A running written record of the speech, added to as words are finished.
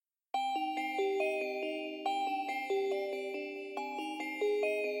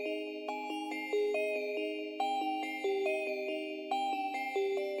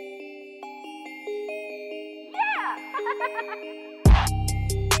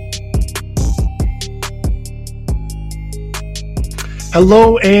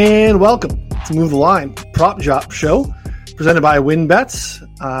Hello and welcome to Move the Line Prop Drop Show, presented by WinBets.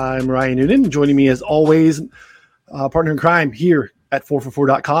 I'm Ryan Noonan. Joining me as always, partner in crime here at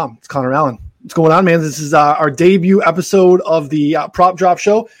 4for4.com. It's Connor Allen. What's going on, man? This is our debut episode of the Prop Drop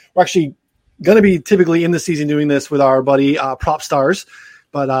Show. We're actually going to be typically in the season doing this with our buddy Prop Stars,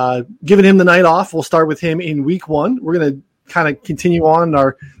 but giving him the night off. We'll start with him in week one. We're going to kind of continue on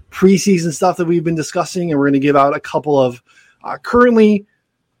our preseason stuff that we've been discussing, and we're going to give out a couple of currently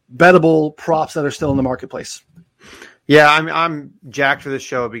bettable props that are still in the marketplace. Yeah, I'm jacked for this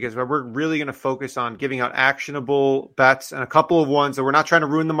show because we're really going to focus on giving out actionable bets and a couple of ones that we're not trying to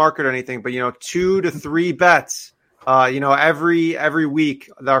ruin the market or anything, but 2 to 3 bets, every week,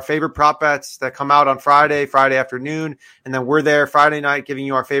 our favorite prop bets that come out on Friday afternoon. And then we're there Friday night giving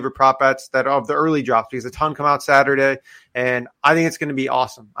you our favorite prop bets that are of the early drops because a ton come out Saturday. And I think it's going to be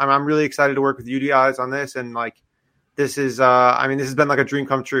awesome. I'm really excited to work with you guys on this. And this is, this has been like a dream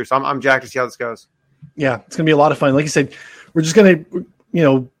come true. So I'm jacked to see how this goes. Yeah, it's going to be a lot of fun. Like you said, we're just going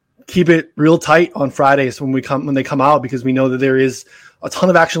to, keep it real tight on Fridays when they come out, because we know that there is a ton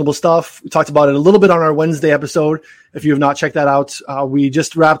of actionable stuff. We talked about it a little bit on our Wednesday episode. If you have not checked that out, we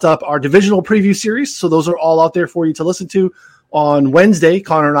just wrapped up our divisional preview series. So those are all out there for you to listen to. On Wednesday,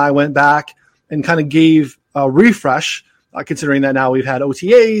 Connor and I went back and kind of gave a refresh, considering that now we've had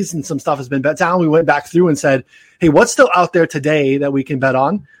OTAs and some stuff has been bet down. We went back through and said, hey, what's still out there today that we can bet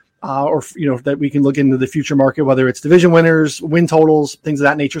on? Or that we can look into the future market, whether it's division winners, win totals, things of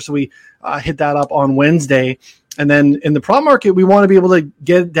that nature. So we hit that up on Wednesday. And then in the prop market, we want to be able to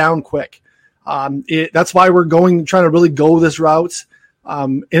get it down quick. That's why we're trying to really go this route.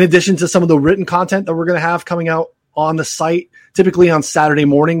 In addition to some of the written content that we're going to have coming out on the site, typically on Saturday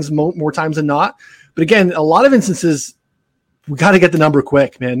mornings, more times than not. But again, a lot of instances, we got to get the number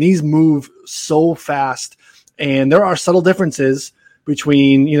quick, man. These move so fast, and there are subtle differences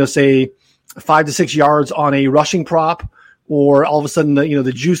between, say 5 to 6 yards on a rushing prop, or all of a sudden,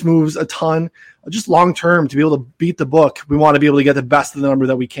 the juice moves a ton. Just long term, to be able to beat the book, we want to be able to get the best of the number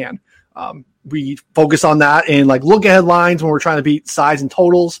that we can. We focus on that and look ahead lines when we're trying to beat size and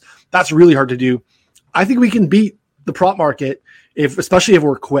totals. That's really hard to do. I think we can beat the prop market especially if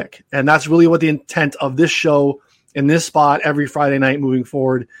we're quick, and that's really what the intent of this show in this spot every Friday night moving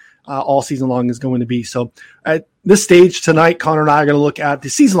forward, all season long, is going to be. So at this stage tonight, Connor and I are going to look at the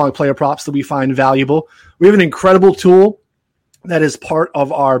season-long player props that we find valuable. We have an incredible tool that is part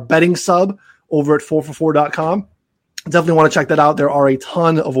of our betting sub over at 4for4.com. Definitely want to check that out. There are a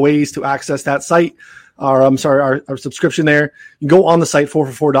ton of ways to access that site. Our subscription there. You can go on the site,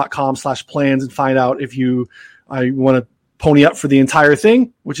 4for4.com/plans, and find out if you want to pony up for the entire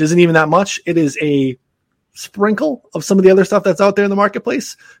thing, which isn't even that much. It is a sprinkle of some of the other stuff that's out there in the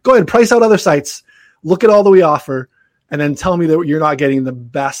marketplace. Go ahead, price out other sites, look at all that we offer, and then tell me that you're not getting the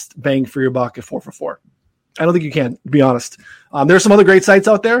best bang for your buck at 4for4. I don't think you can, to be honest. There are some other great sites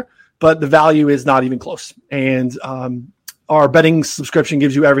out there, but the value is not even close. And our betting subscription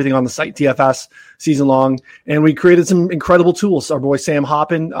gives you everything on the site, DFS, season long. And we created some incredible tools. Our boy Sam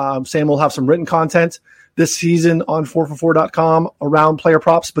Hoppin, Sam will have some written content this season on 4for4.com around player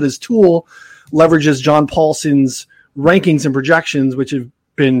props, but his tool leverages John Paulson's rankings and projections, which have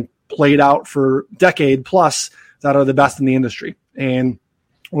been played out for a decade plus, that are the best in the industry. And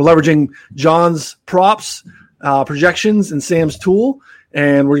we're leveraging John's props, projections, and Sam's tool,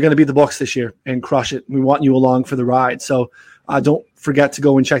 and we're going to beat the books this year and crush it. We want you along for the ride. So don't forget to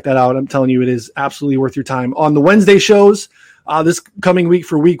go and check that out. I'm telling you, it is absolutely worth your time. On the Wednesday shows this coming week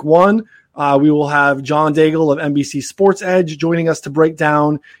for week one, we will have John Daigle of NBC Sports Edge joining us to break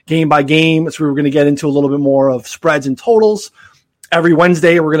down game by game. So we're going to get into a little bit more of spreads and totals. Every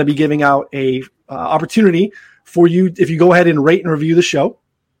Wednesday, we're going to be giving out a opportunity for you. If you go ahead and rate and review the show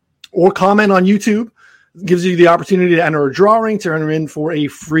or comment on YouTube, it gives you the opportunity to enter a drawing to enter in for a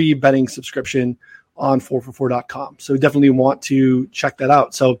free betting subscription on 4for4.com. So we definitely want to check that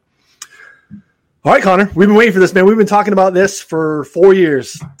out. So, all right, Connor, we've been waiting for this, man. We've been talking about this for 4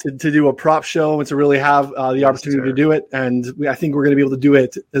 years to do a prop show and to really have the opportunity to do it. And I think we're going to be able to do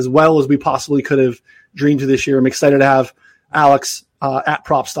it as well as we possibly could have dreamed to this year. I'm excited to have Alex at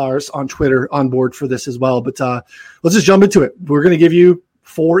PropStars on Twitter on board for this as well. But let's just jump into it. We're going to give you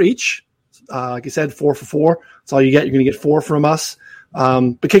 4 each. Like I said, 4 for 4. That's all you get. You're going to get 4 from us.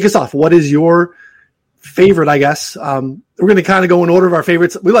 But kick us off. What is your favorite, I guess? We're going to kind of go in order of our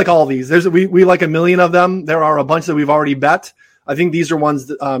favorites. We like all these. We like a million of them. There are a bunch that we've already bet. I think these are ones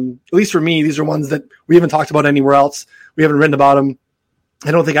that, at least for me, these are ones that we haven't talked about anywhere else. We haven't written about them. I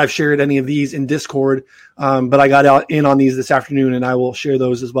don't think I've shared any of these in Discord, but I got in on these this afternoon, and I will share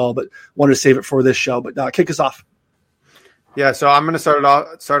those as well. But wanted to save it for this show. But kick us off. Yeah, so I'm going to start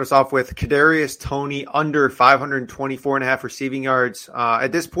us off with Kadarius Toney under 524.5 receiving yards.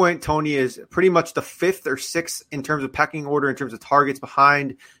 At this point, Toney is pretty much the 5th or 6th in terms of pecking order, in terms of targets,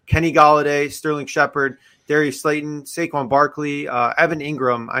 behind Kenny Golladay, Sterling Shepard, Darius Slayton, Saquon Barkley, Evan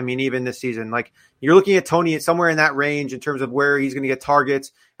Ingram. I mean, even this season, like, you're looking at Toney at somewhere in that range in terms of where he's going to get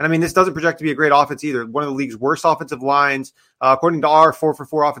targets. And I mean, this doesn't project to be a great offense either. One of the league's worst offensive lines. According to our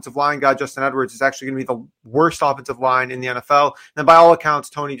 4-for-4 offensive line guy, Justin Edwards, is actually going to be the worst offensive line in the NFL. And by all accounts,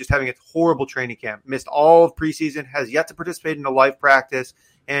 Toney just having a horrible training camp. Missed all of preseason, has yet to participate in a live practice,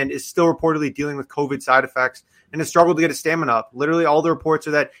 and is still reportedly dealing with COVID side effects, and has struggled to get his stamina up. Literally, all the reports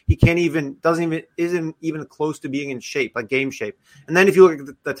are that he isn't even close to being in shape, like game shape. And then if you look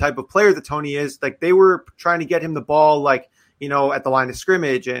at the type of player that Toney is, like, they were trying to get him the ball, like, you know, at the line of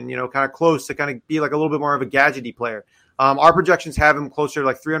scrimmage and, you know, kind of close to kind of be like a little bit more of a gadgety player. Our projections have him closer to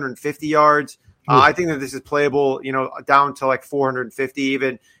like 350 yards. I think that this is playable, you know, down to like 450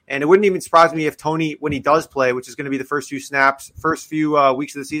 even. And it wouldn't even surprise me if Toney, when he does play, which is going to be the first few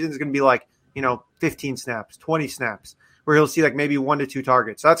weeks of the season, is going to be like, you know, 15 snaps, 20 snaps, where he'll see like maybe 1 to 2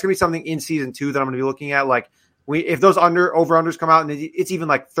 targets. So that's going to be something in season 2 that I'm going to be looking at. Like, if those over-unders come out and it's even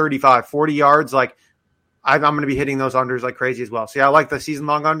like 35, 40 yards, like, I'm going to be hitting those unders like crazy as well. So yeah, I like the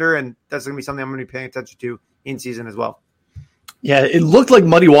season-long under, and that's going to be something I'm going to be paying attention to in season as well. Yeah, it looked like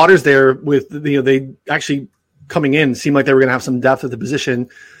muddy waters there with, you know, they actually coming in seemed like they were going to have some depth at the position,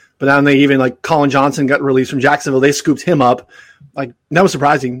 but then they even, like, Colin Johnson got released from Jacksonville. They scooped him up. Like, that was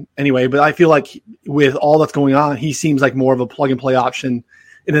surprising anyway, but I feel like with all that's going on, he seems like more of a plug-and-play option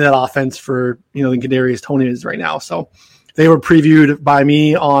in that offense for, you know, than Kadarius Toney is right now. So they were previewed by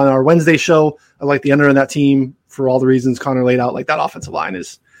me on our Wednesday show. I like the under on that team for all the reasons Connor laid out. Like, that offensive line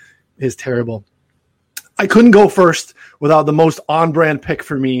is terrible. I couldn't go first without the most on-brand pick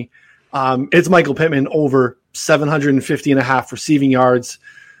for me. It's Michael Pittman over 750.5 receiving yards.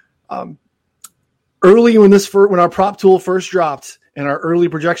 Early when our prop tool first dropped and our early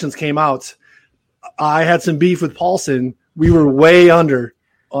projections came out, I had some beef with Paulson. We were way under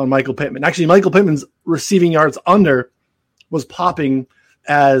on Michael Pittman. Actually, Michael Pittman's receiving yards under was popping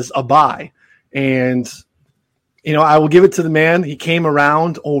as a buy. And, you know, I will give it to the man. He came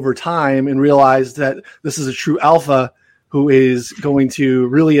around over time and realized that this is a true alpha who is going to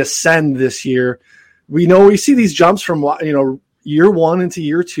really ascend this year. We see these jumps from, you know, year 1 into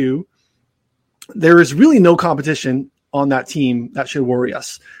year 2. There is really no competition on that team that should worry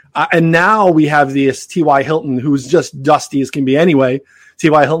us. And now we have this T.Y. Hilton, who's just dusty as can be anyway.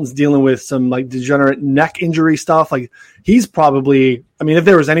 T.Y. Hilton's dealing with some like degenerate neck injury stuff. Like, he's probably, I mean, if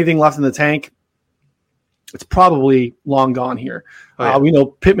there was anything left in the tank, it's probably long gone here. Oh, yeah. We know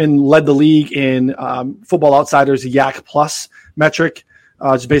Pittman led the league in Football Outsiders Yak Plus metric.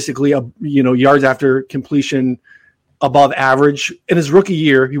 It's basically yards after completion above average. In his rookie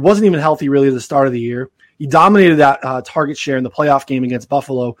year, he wasn't even healthy really at the start of the year. He dominated that target share in the playoff game against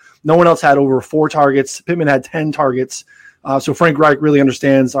Buffalo. No one else had over 4 targets. Pittman had 10 targets. So Frank Reich really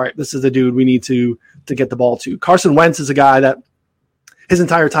understands, all right, this is the dude we need to get the ball to. Carson Wentz is a guy that his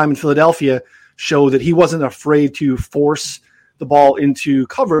entire time in Philadelphia showed that he wasn't afraid to force the ball into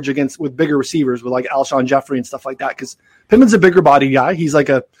coverage with bigger receivers with like Alshon Jeffrey and stuff like that. Because Pittman's a bigger body guy. He's like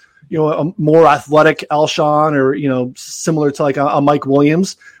a more athletic Alshon, or, similar to like a Mike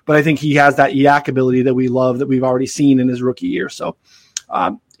Williams. But I think he has that yak ability that we love, that we've already seen in his rookie year. So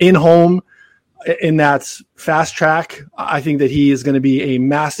in home, in that fast track, I think that he is going to be a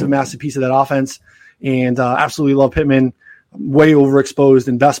massive, massive piece of that offense, and absolutely love Pittman. Way overexposed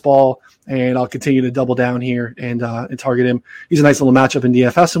in best ball, and I'll continue to double down here and target him. He's a nice little matchup in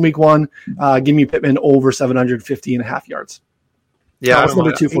DFS in week 1. Give me Pittman over 750.5 yards. Yeah, what's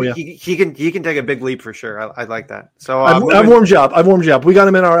number 2 for you? He can take a big leap for sure. I like that. So I've warmed you up. We got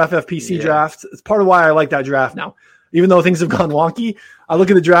him in our FFPC draft. It's part of why I like that draft now. Even though things have gone wonky, I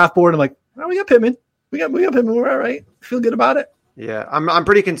look at the draft board and I'm like, oh, we got Pittman. We got Pittman. We're all right. Feel good about it. Yeah, I'm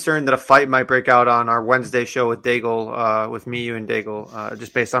pretty concerned that a fight might break out on our Wednesday show with Daigle, with me, you, and Daigle,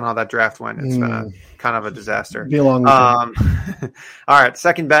 just based on how that draft went. It's been kind of a disaster. Be a long weekend. All right,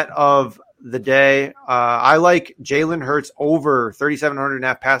 second bet of the day. I like Jalen Hurts over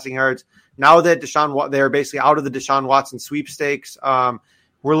 3,700.5 passing yards. Now that they're basically out of the Deshaun Watson sweepstakes,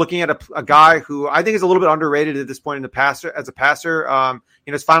 we're looking at a guy who I think is a little bit underrated at this point in the passer as a passer.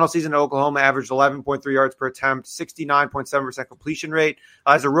 In his final season at Oklahoma, averaged 11.3 yards per attempt, 69.7% completion rate.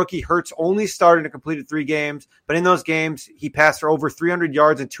 As a rookie, Hurts only started and completed 3 games, but in those games, he passed for over 300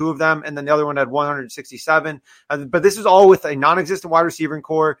 yards in 2 of them, and then the other one had 167. But this is all with a non-existent wide receiving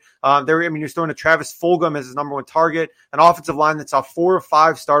core. You're throwing to Travis Fulgham as his number 1 target, an offensive line that saw 4 of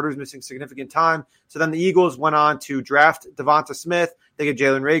 5 starters missing significant time. So then the Eagles went on to draft Devonta Smith. They get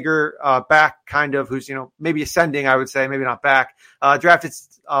Jalen Reagor back, kind of, who's, maybe ascending, I would say, maybe not back. Drafted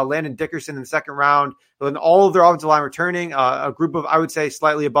Landon Dickerson in the 2nd round. And all of their offensive line returning, a group of, I would say,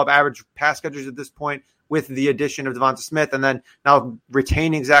 slightly above average pass catchers at this point with the addition of Devonta Smith. And then now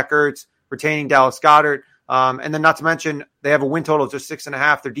retaining Zach Ertz, retaining Dallas Goedert. And then not to mention, they have a win total of just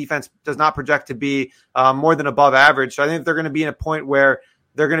 6.5. Their defense does not project to be more than above average. So I think they're going to be in a point where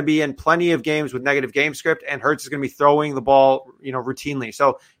they're going to be in plenty of games with negative game script, and Hurts is going to be throwing the ball, routinely.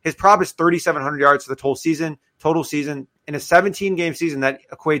 So his prop is 3,700 yards for the total season. In a 17-game season, that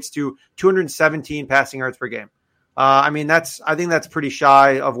equates to 217 passing yards per game. I think that's pretty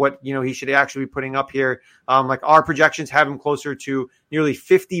shy of what, he should actually be putting up here. Our projections have him closer to nearly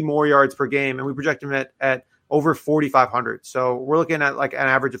 50 more yards per game, and we project him at over 4,500. So we're looking at like an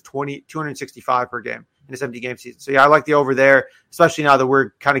average of 265 per game in a 70-game season. So yeah, I like the over there, especially now that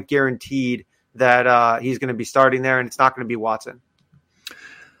we're kind of guaranteed that he's going to be starting there, and it's not going to be Watson.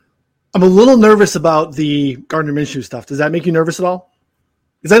 I'm a little nervous about the Gardner Minshew stuff. Does that make you nervous at all?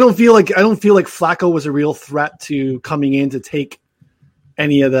 Because I don't feel like Flacco was a real threat to coming in to take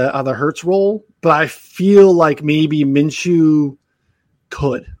any of the other Hurts role, but I feel like maybe Minshew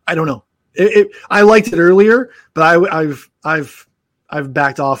could. I don't know. I liked it earlier, but I've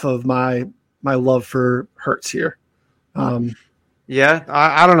backed off of my love for Hurts here. Yeah,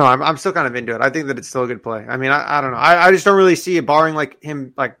 I don't know. I'm still kind of into it. I think that it's still a good play. I don't know. I just don't really see it, barring like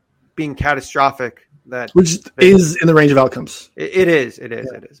him like being catastrophic. Which is in the range of outcomes. It is.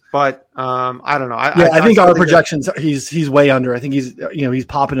 But I don't know. I think our projections, he's way under. I think he's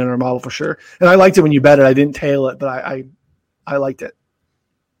popping in our model for sure. And I liked it when you bet it. I didn't tail it, but I liked it.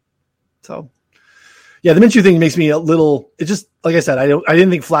 So, yeah, the Minshew thing makes me a little. It just, like I said, I didn't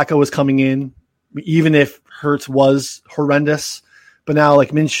think Flacco was coming in, even if Hurts was horrendous. But now,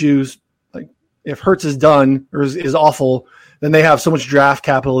 like Minshew's, like if Hurts is done or is awful, then they have so much draft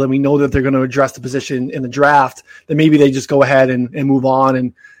capital that we know that they're going to address the position in the draft. That maybe they just go ahead and move on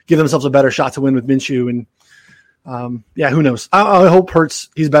and give themselves a better shot to win with Minshew. And who knows? I hope Hurts.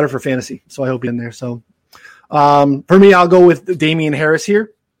 He's better for fantasy, so I hope he's in there. So for me, I'll go with Damian Harris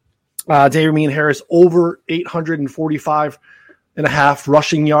here. Damian Harris over 845.5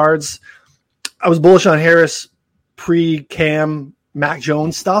 rushing yards. I was bullish on Harris pre-Cam Mac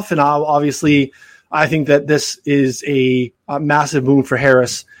Jones stuff, and obviously I think that this is a massive boom for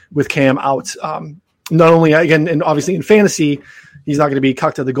Harris with Cam out. Not only, again, and obviously in fantasy, he's not going to be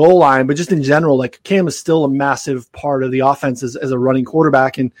cucked at the goal line, but just in general, like Cam is still a massive part of the offense as a running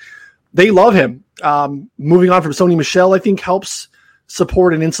quarterback, and they love him. Moving on from Sony Michel, I think helps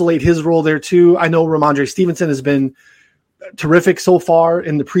support and insulate his role there too. I know Ramondre Stevenson has been terrific so far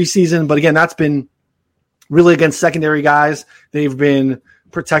in the preseason, but again, that's been really against secondary guys. They've been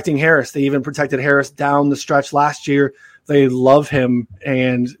protecting Harris. They even protected Harris down the stretch last year. They love him,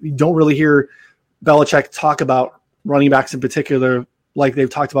 and you don't really hear Belichick talk about running backs in particular like they've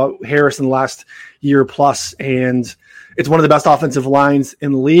talked about Harris in the last year plus, and it's one of the best offensive lines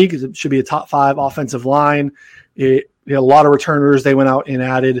in the league. It should be a top 5 offensive line. It had a lot of returners. They went out and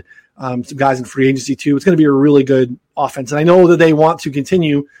added some guys in free agency too. It's going to be a really good offense. And I know that they want to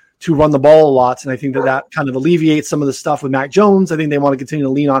continue to run the ball a lot. And I think that kind of alleviates some of the stuff with Mac Jones. I think they want to continue to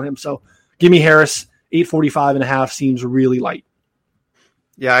lean on him. So give me Harris. 845.5 seems really light.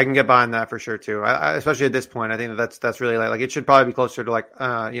 Yeah, I can get behind that for sure too. I especially at this point, I think that's really light. Like it should probably be closer to like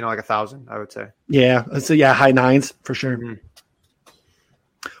 1,000, I would say. Yeah. So high 9s for sure. Mm-hmm.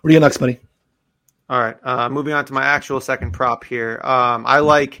 What do you got next, buddy? All right. Moving on to my actual second prop here. I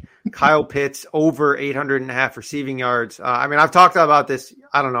like Kyle Pitts over 800.5 receiving yards. I've talked about this,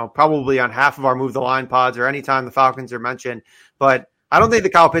 I don't know, probably on half of our Move the Line pods or anytime the Falcons are mentioned, but I don't think the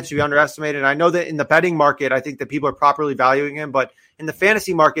Kyle Pitts should be underestimated. I know that in the betting market, I think that people are properly valuing him, but in the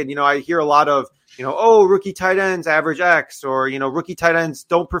fantasy market, I hear a lot of, rookie tight ends average X, or, rookie tight ends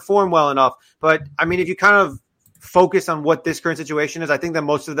don't perform well enough. But if you kind of focus on what this current situation is, I think that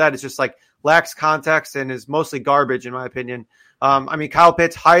most of that is just like lacks context and is mostly garbage, in my opinion. Kyle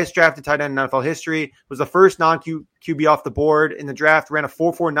Pitts, highest drafted tight end in NFL history, was the first non-QB off the board in the draft, ran a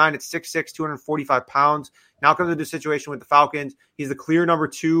 4.49 at 6'6", 245 pounds. Now comes into a situation with the Falcons. He's the clear number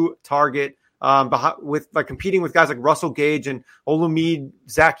 2 target. with like competing with guys like Russell Gage and Olumide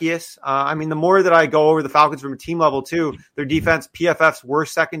Zaccheaus. I mean, the more that I go over the Falcons from a team level too, their defense, PFF's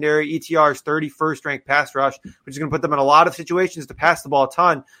worst secondary, ETR's 31st ranked pass rush, which is going to put them in a lot of situations to pass the ball a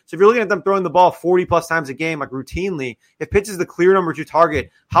ton. So if you're looking at them throwing the ball 40 plus times a game, like routinely, if Pitts is the clear number 2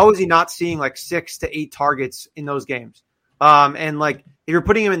 target, how is he not seeing like 6 to 8 targets in those games? And like, if you're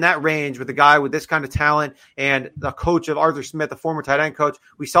putting him in that range with a guy with this kind of talent and the coach of Arthur Smith, the former tight end coach,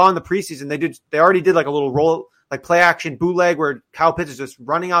 we saw in the preseason, they already did like a little roll, like play action bootleg where Kyle Pitts is just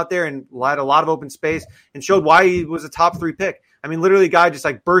running out there and had a lot of open space and showed why he was a top 3 pick. I mean, literally guy just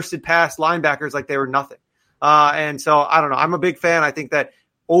like bursted past linebackers like they were nothing. And so I don't know. I'm a big fan. I think that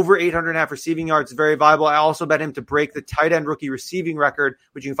over 800.5 receiving yards is very viable. I also bet him to break the tight end rookie receiving record,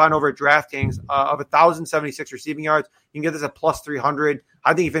 which you can find over at DraftKings, of 1,076 receiving yards. You can get this at plus 300.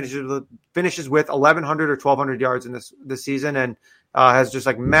 I think he finishes with 1,100 or 1,200 yards in this season, and has just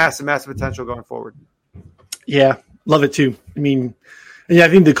like massive potential going forward. Yeah, love it too. I mean, and yeah, I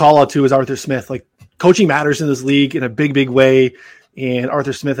think the call out too is Arthur Smith. Like, coaching matters in this league in a big way, and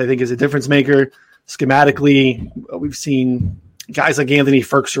Arthur Smith, I think, is a difference maker. Schematically, we've seen guys like Anthony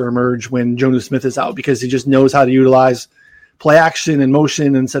Ferkser emerge when Jonnu Smith is out because he just knows how to utilize play action and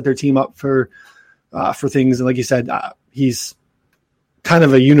motion and set their team up for things. And like you said, he's kind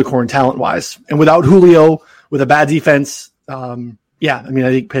of a unicorn talent wise. And without Julio, with a bad defense, I mean, I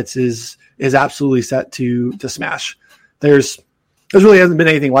think Pitts is absolutely set to smash. There really hasn't been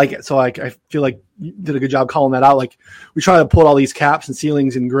anything like it. So I feel like you did a good job calling that out. Like, we try to put all these caps and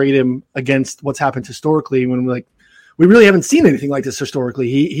ceilings and grade him against what's happened historically when we really haven't seen anything like this historically.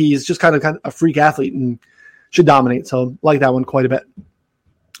 He's just kind of a freak athlete and should dominate. So like that one quite a bit.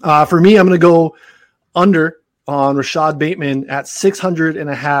 For me, I'm going to go under on Rashad Bateman at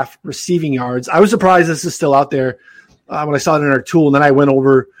 600.5 receiving yards. I was surprised this is still out there when I saw it in our tool, and then I went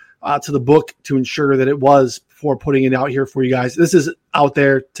over to the book to ensure that it was before putting it out here for you guys. This is out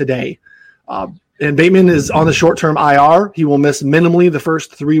there today. And Bateman is on the short-term IR. He will miss minimally the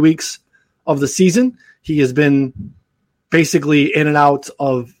first 3 weeks of the season. He has been basically in and out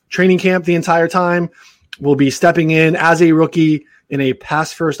of training camp the entire time, will be stepping in as a rookie in a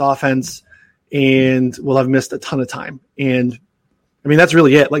pass-first offense, and will have missed a ton of time. And I mean, that's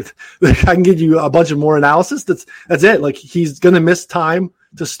really it. Like, I can give you a bunch of more analysis. That's it. Like, he's going to miss time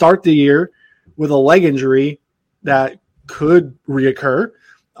to start the year with a leg injury that could reoccur.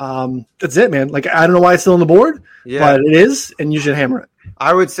 That's it, man. Like, I don't know why it's still on the board, but it is, and you should hammer it.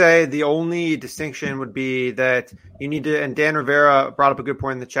 I would say the only distinction would be that you need to, and Dan Rivera brought up a good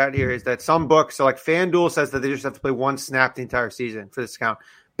point in the chat here, is that some books, so like FanDuel says that they just have to play 1 snap the entire season for this account.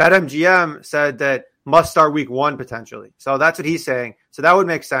 BetMGM said that must start week 1 potentially. So that's what he's saying. So that would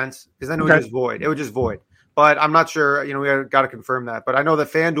make sense because then it would just void. It would just void. But I'm not sure, we got to confirm that. But I know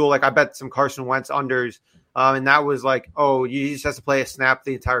that FanDuel, like, I bet some Carson Wentz unders, and that was like, oh, you just have to play a snap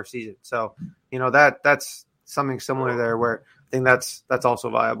the entire season. So, that's something similar there where I think that's also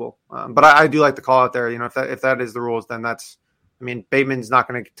viable. But I do like the call out there. If that is the rules, then Bateman's not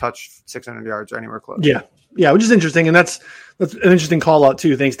going to touch 600 yards or anywhere close. Yeah, which is interesting, and that's an interesting call out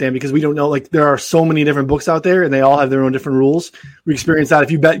too. Thanks, Dan, because we don't know. Like, there are so many different books out there, and they all have their own different rules. We experience that.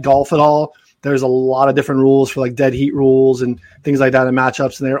 If you bet golf at all, there's a lot of different rules for like dead heat rules and things like that in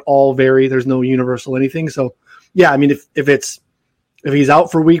matchups, and they're all vary. There's no universal anything. So, yeah, I mean, if he's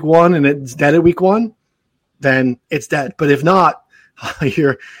out for week 1 and it's dead at week 1, then it's dead. But if not,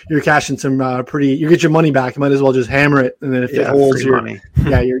 you're cashing some you get your money back. You might as well just hammer it, and then if it holds, money.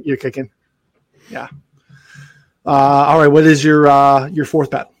 you're kicking. Yeah. All right. What is your 4th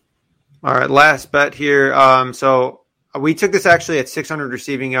bet? All right. Last bet here. So we took this actually at 600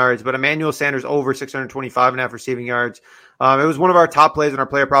 receiving yards, but Emmanuel Sanders over 625.5 receiving yards. It was one of our top plays in our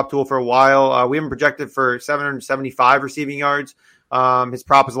player prop tool for a while. We haven't projected for 775 receiving yards. His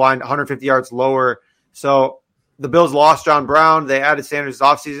prop is aligned 150 yards lower. So the Bills lost John Brown. They added Sanders this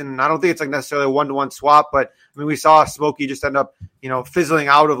offseason. And I don't think it's like necessarily a 1-to-1 swap, but I mean, we saw Smokey just end up, fizzling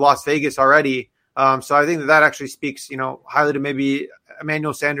out of Las Vegas already. So I think that actually speaks, highly to maybe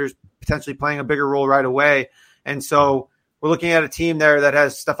Emmanuel Sanders potentially playing a bigger role right away. And so we're looking at a team there that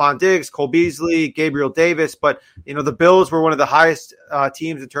has Stephon Diggs, Cole Beasley, Gabriel Davis. But, the Bills were one of the highest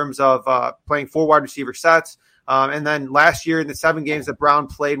teams in terms of playing 4 wide receiver sets. And then last year in the 7 games that Brown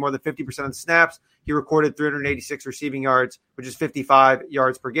played more than 50% of the snaps, he recorded 386 receiving yards, which is 55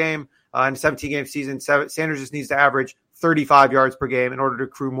 yards per game. In a 17-game season, Sanders just needs to average 35 yards per game in order to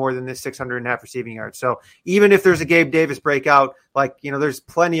accrue more than this 600.5 receiving yards. So even if there's a Gabe Davis breakout, there's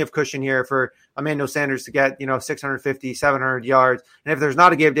plenty of cushion here for Emmanuel Sanders to get, 650, 700 yards. And if there's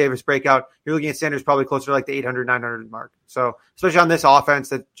not a Gabe Davis breakout, you're looking at Sanders probably closer to like the 800, 900 mark. So especially on this offense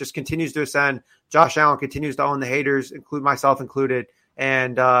that just continues to ascend, Josh Allen continues to own the haters, myself included,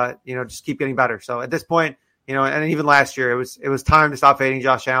 and, just keep getting better. So at this point, and even last year, it was time to stop fading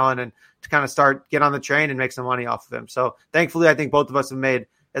Josh Allen and to kind of get on the train and make some money off of him. So thankfully, I think both of us have made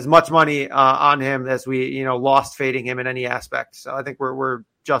as much money on him as we, lost fading him in any aspect. So I think we're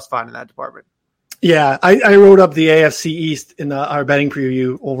just fine in that department. Yeah, I wrote up the AFC East in our betting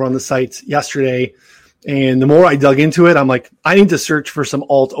preview over on the site yesterday. And the more I dug into it, I'm like, I need to search for some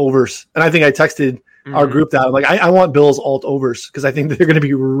alt overs. And I think I texted our group that I'm like, I want Bills alt overs because I think that they're going to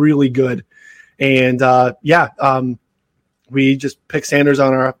be really good. And we just picked Sanders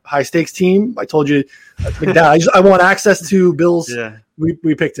on our high stakes team. I told you, I want access to Bills. Yeah.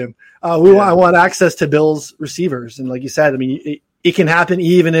 We picked him. I want access to Bills receivers. And like you said, I mean, it can happen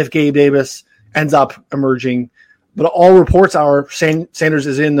even if Gabe Davis ends up emerging. But all reports are Sanders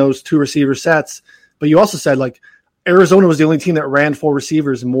is in those two receiver sets. But you also said like Arizona was the only team that ran 4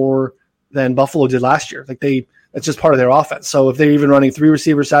 receivers more than Buffalo did last year. Like that's just part of their offense. So if they're even running 3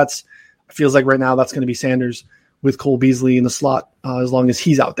 receiver sets, it feels like right now that's going to be Sanders with Cole Beasley in the slot as long as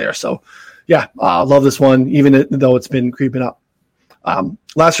he's out there. So yeah, love this one, even though it's been creeping up.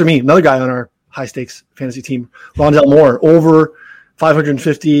 Last for me, another guy on our high stakes fantasy team, Rondale Moore, over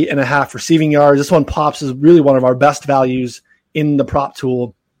 550.5 receiving yards. This one pops as really one of our best values in the prop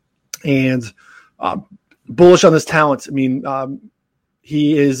tool, and bullish on this talent. I mean,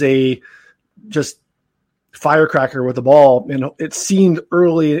 he is a just firecracker with the ball. And it seemed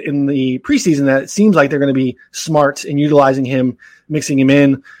early in the preseason that it seems like they're going to be smart in utilizing him, mixing him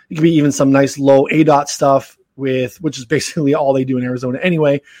in. It could be even some nice low ADOT stuff which is basically all they do in Arizona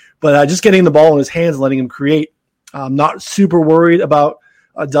anyway. But just getting the ball in his hands, letting him create. Not super worried about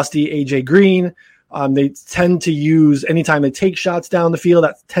Dusty AJ Green. They tend to use anytime they take shots down the field.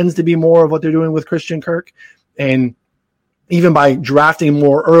 That tends to be more of what they're doing with Christian Kirk. And even by drafting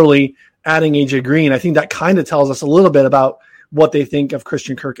more early, adding AJ Green, I think that kind of tells us a little bit about what they think of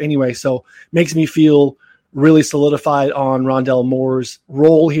Christian Kirk anyway. So makes me feel really solidified on Rondale Moore's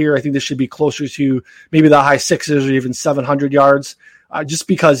role here. I think this should be closer to maybe the high 600s or even 700 yards, just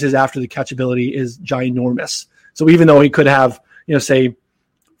because his after the catch ability is ginormous. So even though he could have, say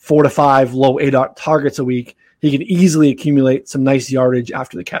 4 to 5 low ADOT targets a week, he can easily accumulate some nice yardage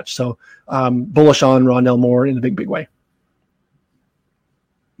after the catch. So bullish on Rondale Moore in a big, big way.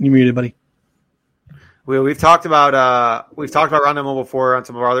 You muted, buddy. We've talked about Rondale Moore before on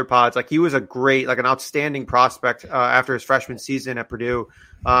some of our other pods. Like he was an outstanding prospect after his freshman season at Purdue.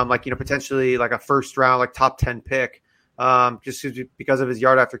 Potentially like a first round, like top 10 pick. Just because of his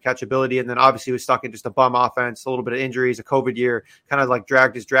yard after catch ability. And then obviously he was stuck in just a bum offense, a little bit of injuries, a COVID year, kind of like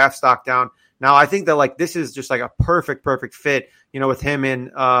dragged his draft stock down. Now I think that like this is just like a perfect fit, with him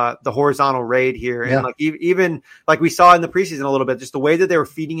in the horizontal raid here. Yeah. And like even like we saw in the preseason a little bit, just the way that they were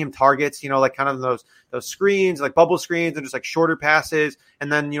feeding him targets, like kind of those screens, like bubble screens and just like shorter passes.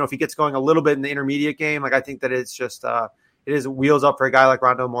 And then, if he gets going a little bit in the intermediate game, like I think that it's just it is wheels up for a guy like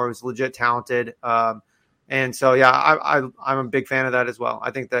Rondale Moore who's legit talented. And so, yeah, I'm a big fan of that as well.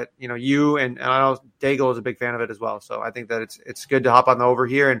 I think that, you and I know Daigle is a big fan of it as well. So I think that it's good to hop on the over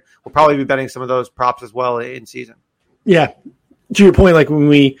here, and we'll probably be betting some of those props as well in season. Yeah. To your point, like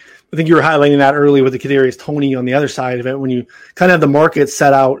I think you were highlighting that early with the Kadarius Toney on the other side of it, when you kind of have the market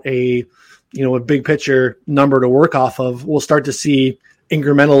set out a big picture number to work off of, we'll start to see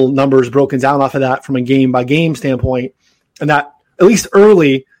incremental numbers broken down off of that from a game by game standpoint. And that at least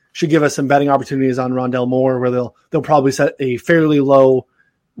early should give us some betting opportunities on Rondale Moore, where they'll probably set a fairly low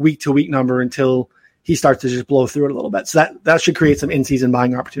week-to-week number until he starts to just blow through it a little bit. So that should create some in-season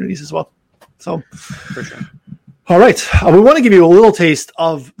buying opportunities as well. So, for sure. All right. We want to give you a little taste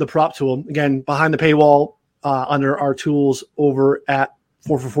of the prop tool. Again, behind the paywall under our tools over at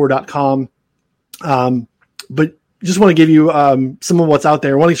 4for4.com. But just want to give you some of what's out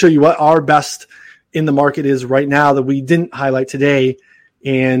there. I want to show you what our best in the market is right now that we didn't highlight today,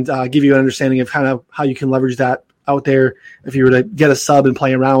 and give you an understanding of kind of how you can leverage that out there if you were to get a sub and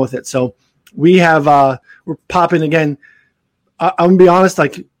play around with it. So we have we're popping again. I'm gonna be honest,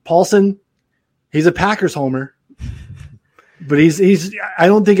 like Paulson, he's a Packers homer, but he's I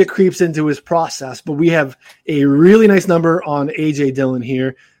don't think it creeps into his process. But we have a really nice number on AJ Dillon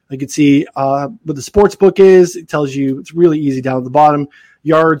here. You can see what the sports book is. It tells you it's really easy down at the bottom.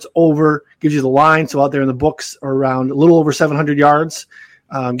 Yards over gives you the line. So out there in the books are around a little over 700 yards.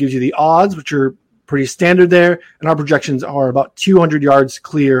 Gives you the odds, which are pretty standard there. And our projections are about 200 yards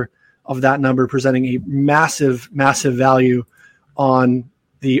clear of that number, presenting a massive, massive value on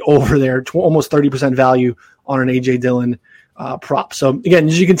the over there, almost 30% value on an A.J. Dillon prop. So again,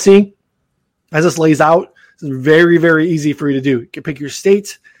 as you can see, as this lays out, it's very, very easy for you to do. You can pick your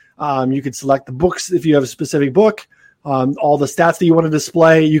state. You can select the books if you have a specific book. All the stats that you want to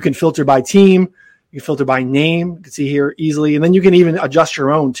display. You can filter by team. You can filter by name. You can see here easily. And then you can even adjust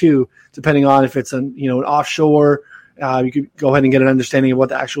your own too, depending on if it's an offshore. You could go ahead and get an understanding of what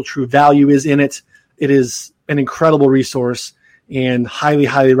the actual true value is in it. It is an incredible resource and highly,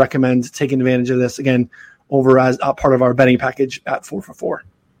 highly recommend taking advantage of this again over as part of our betting package at 4for4.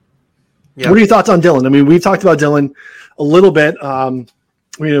 Yep. What are your thoughts on Dillon? I mean, we've talked about Dillon a little bit.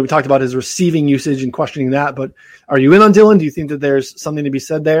 We talked about his receiving usage and questioning that, but are you in on Dillon? Do you think that there's something to be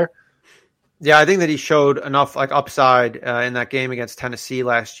said there? Yeah, I think that he showed enough upside in that game against Tennessee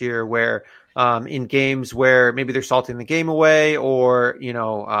last year where in games where maybe they're salting the game away or,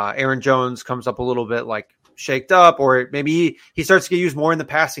 Aaron Jones comes up a little bit shaked up, or maybe he starts to get used more in the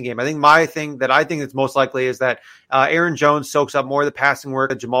passing game. I think my thing that I think that's most likely is that Aaron Jones soaks up more of the passing work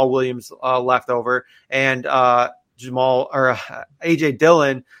that Jamal Williams left over, and AJ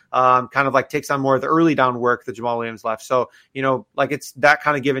Dillon kind of takes on more of the early down work that Jamal Williams left. So, it's that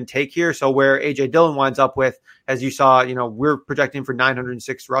kind of give and take here. So where AJ Dillon winds up with, as you saw, we're projecting for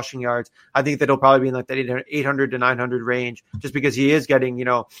 906 rushing yards. I think that he'll probably be in that 800 to 900 range just because he is getting,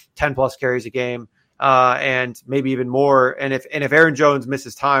 10 plus carries a game. And maybe even more. And if Aaron Jones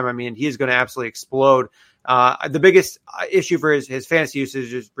misses time, I mean, he's going to absolutely explode. The biggest issue for his fantasy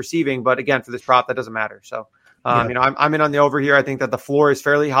usage is receiving, but again, for this prop, that doesn't matter. So, I'm in on the over here. I think that the floor is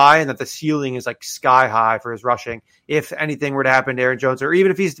fairly high and that the ceiling is sky high for his rushing. If anything were to happen to Aaron Jones, or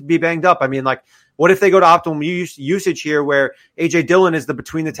even if he's to be banged up, I mean, what if they go to optimal usage here where AJ Dillon is the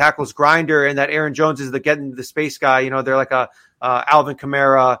between the tackles grinder and that Aaron Jones is the getting the space guy? They're like a Alvin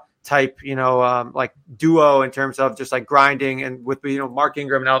Kamara type, duo in terms of just grinding, and with, Mark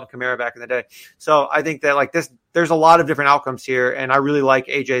Ingram and Alvin Kamara back in the day. So I think that there's a lot of different outcomes here. And I really like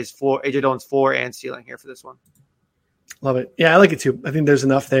AJ Dillon's floor and ceiling here for this one. Love it. Yeah, I like it too. I think there's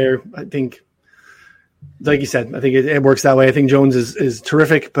enough there. I think, like you said, I think it works that way. I think Jones is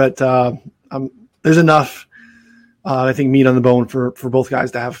terrific, but there's enough, I think, meat on the bone for both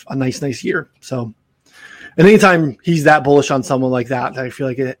guys to have a nice year. So, and anytime he's that bullish on someone like that, I feel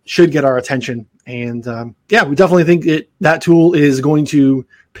like it should get our attention. And we definitely think that tool is going to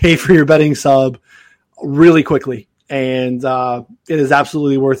pay for your betting sub really quickly. And it is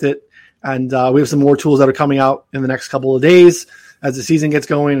absolutely worth it. And we have some more tools that are coming out in the next couple of days as the season gets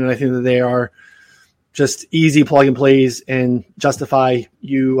going. And I think that they are just easy plug and plays and justify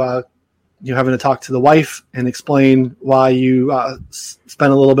you having to talk to the wife and explain why you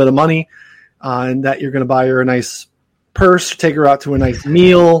spent a little bit of money. And that you're going to buy her a nice purse, take her out to a nice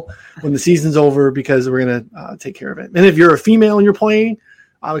meal when the season's over, because we're going to take care of it. And if you're a female and you're playing,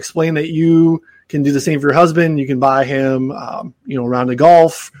 I'll explain that you can do the same for your husband. You can buy him, a round of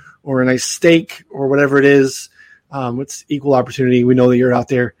golf or a nice steak or whatever it is. It's equal opportunity. We know that you're out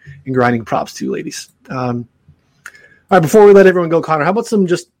there and grinding props too, ladies. All right, before we let everyone go, Connor, how about some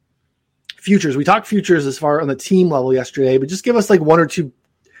just futures? We talked futures as far on the team level yesterday, but just give us one or two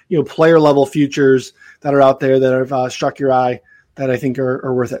player level futures that are out there that have struck your eye that I think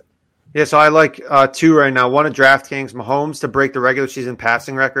are worth it. Yeah, so I like two right now. One of DraftKings, Mahomes to break the regular season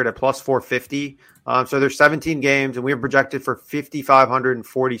passing record at plus 450. So there's 17 games, and we have projected for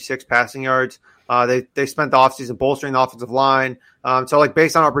 5,546 passing yards. They spent the offseason bolstering the offensive line. So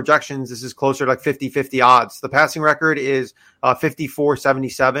based on our projections, this is closer to 50-50 odds. The passing record is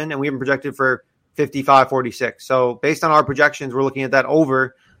 54-77, and we have projected for 55-46. So based on our projections, we're looking at that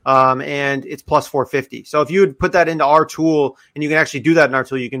over. And it's plus 450. So if you would put that into our tool, and you can actually do that in our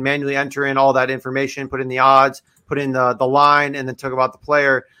tool, you can manually enter in all that information, put in the odds, put in the line, and then talk about the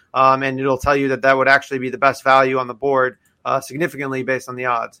player. And it'll tell you that would actually be the best value on the board, significantly based on the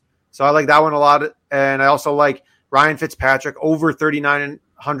odds. So I like that one a lot. And I also like Ryan Fitzpatrick over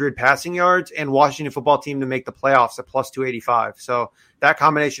 3,900 passing yards and Washington football team to make the playoffs at plus 285. So that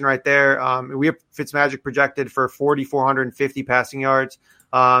combination right there, we have Fitzmagic projected for 4,450 passing yards.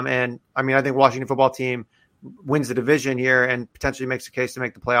 And I mean, I think Washington football team wins the division here and potentially makes a case to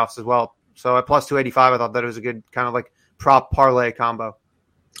make the playoffs as well. So at plus 285, I thought that was a good kind of prop parlay combo.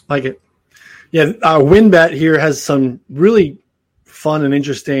 Like it. Yeah. WinBet here has some really fun and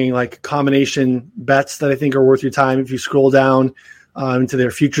interesting combination bets that I think are worth your time. If you scroll down into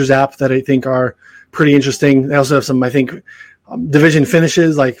their futures app that I think are pretty interesting. They also have some, I think, division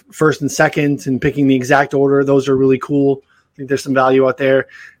finishes first and second and picking the exact order. Those are really cool. I think there's some value out there.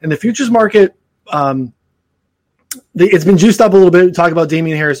 And the futures market, it's been juiced up a little bit. We talked about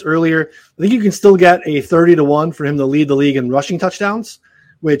Damian Harris earlier. I think you can still get a 30-1 for him to lead the league in rushing touchdowns,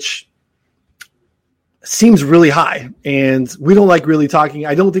 which seems really high. And we don't like really talking.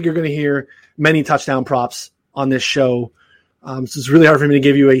 I don't think you're going to hear many touchdown props on this show. So it's really hard for me to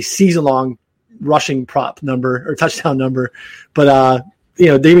give you a season-long rushing prop number or touchdown number. But,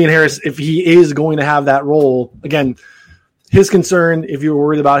 Damian Harris, if he is going to have that role, again, his concern, if you were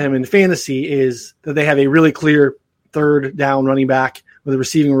worried about him in fantasy, is that they have a really clear third down running back with a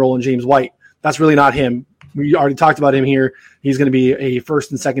receiving role in James White. That's really not him. We already talked about him here. He's going to be a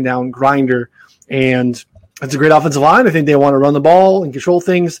first and second down grinder. And it's a great offensive line. I think they want to run the ball and control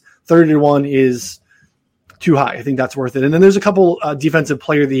things. 30-1 is too high. I think that's worth it. And then there's a couple defensive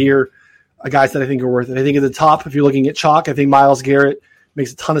player of the year guys that I think are worth it. I think at the top, if you're looking at chalk, I think Myles Garrett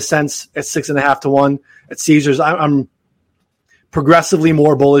makes a ton of sense at 6.5-1 at Caesars. I'm progressively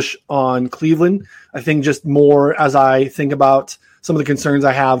more bullish on Cleveland. I think just more as I think about some of the concerns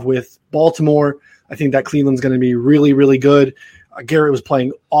I have with Baltimore. I think that Cleveland's going to be really, really good. Garrett was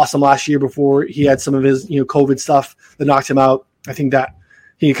playing awesome last year before he had some of his COVID stuff that knocked him out. I think that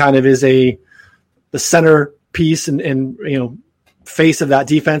he kind of is the center piece and face of that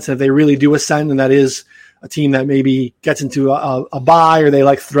defense. And if they really do ascend, and that is a team that maybe gets into a bye or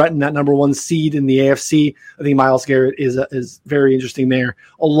they threaten that number one seed in the AFC, I think Myles Garrett is very interesting there.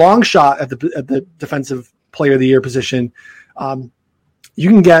 A long shot at the defensive player of the year position. You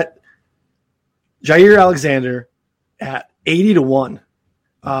can get Jair Alexander at 80-1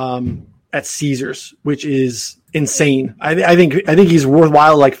 at Caesars, which is insane. I think he's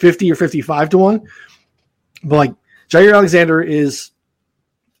worthwhile 50 or 55-1. But Jair Alexander is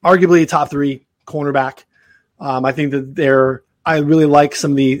arguably a top 3 cornerback. I think that I really like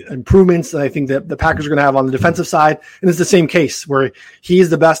some of the improvements that I think that the Packers are going to have on the defensive side. And it's the same case where he is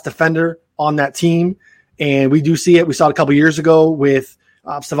the best defender on that team. And we do see it. We saw it a couple years ago with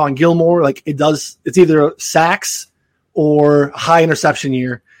Stephon Gilmore. It's either sacks or high interception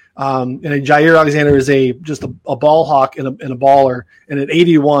year. And Jair Alexander is just a ball hawk and a baller. And at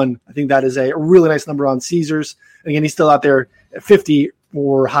 81, I think that is a really nice number on Caesars. And again, he's still out there at 50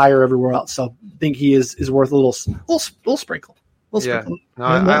 or higher everywhere else. So I think he is worth a little sprinkle. Yeah,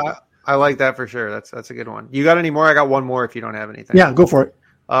 no, I like that for sure. That's a good one. You got any more? I got one more if you don't have anything. Yeah, go for it.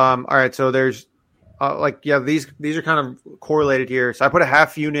 All right. So there's these are kind of correlated here. So I put a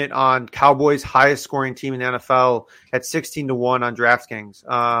half unit on Cowboys' highest scoring team in the NFL at 16-1 on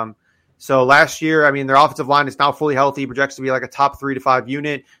DraftKings. So last year, their offensive line is now fully healthy, projects to be a top 3 to 5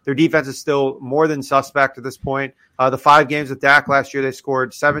 unit. Their defense is still more than suspect at this point. The 5 games with Dak last year, they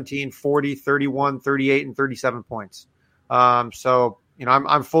scored 17, 40, 31, 38, and 37 points. So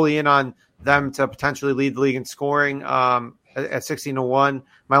I'm fully in on them to potentially lead the league in scoring at 16-1.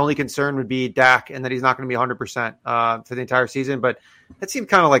 My only concern would be Dak and that he's not going to be 100% for the entire season. But that seemed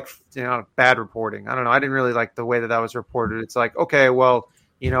kind of bad reporting. I don't know. I didn't really like the way that was reported. It's okay, well,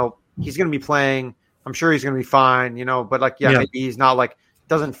 he's going to be playing. I'm sure he's going to be fine, but maybe he's not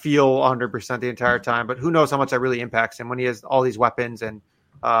doesn't feel 100% the entire time, but who knows how much that really impacts him when he has all these weapons and,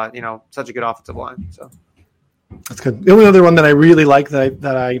 such a good offensive line. So that's good. The only other one that I really like that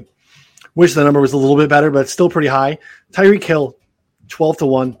I wish the number was a little bit better, but it's still pretty high. Tyreek Hill,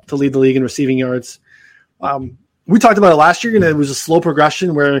 12-1 to lead the league in receiving yards. We talked about it last year, and it was a slow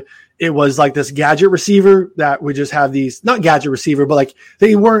progression where it was this gadget receiver that would just have these, not gadget receiver, but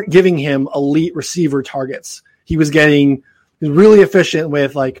they weren't giving him elite receiver targets. He was getting really efficient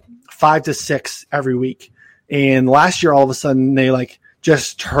with 5 to 6 every week. And last year, all of a sudden, they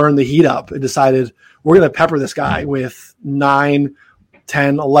just turned the heat up and decided we're going to pepper this guy with 9,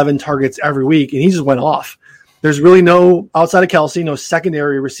 10, 11 targets every week. And he just went off. There's really no, outside of Kelsey, no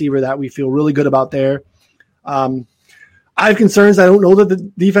secondary receiver that we feel really good about there. I have concerns. I don't know that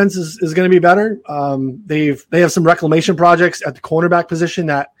the defense is going to be better. They have some reclamation projects at the cornerback position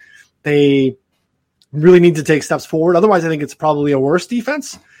that they really need to take steps forward. Otherwise, I think it's probably a worse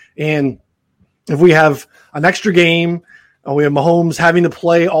defense. And if we have an extra game, we have Mahomes having to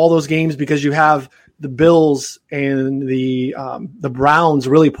play all those games because you have the Bills and the Browns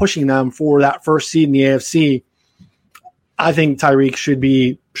really pushing them for that first seed in the AFC. I think Tyreek should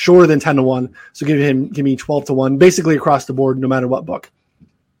be shorter than 10-1. So give me 12-1, basically across the board, no matter what book.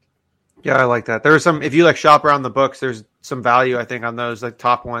 Yeah, I like that. There are some, if you shop around the books, there's some value, I think, on those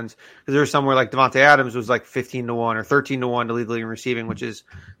top ones. Because there's somewhere Devontae Adams was 15-1 or 13-1 to lead the league in receiving, which is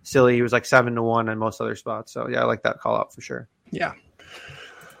silly. He was 7-1 in most other spots. So yeah, I like that call out for sure. Yeah.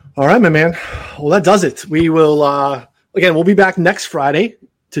 All right, my man. Well, that does it. We will, again, we'll be back next Friday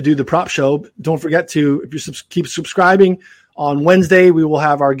to do the prop show. Don't forget to, if you keep subscribing, on Wednesday, we will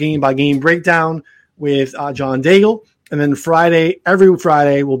have our game-by-game breakdown with John Daigle. And then every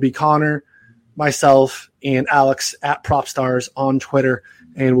Friday, will be Connor, myself, and Alex at PropStars on Twitter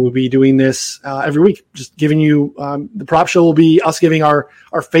and we'll be doing this every week, just giving you the prop show will be us giving our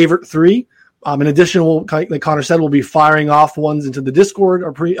favorite three. In addition, like Connor said, we'll be firing off ones into the Discord,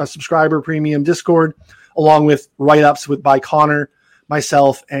 our subscriber premium Discord, along with write-ups by Connor,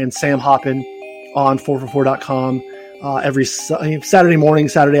 myself, and Sam Hoppin on 4for4.com every Saturday morning,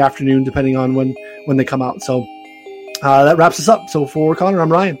 Saturday afternoon, depending on when they come out. So that wraps us up. So for Connor,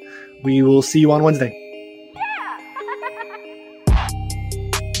 I'm Ryan. We will see you on Wednesday.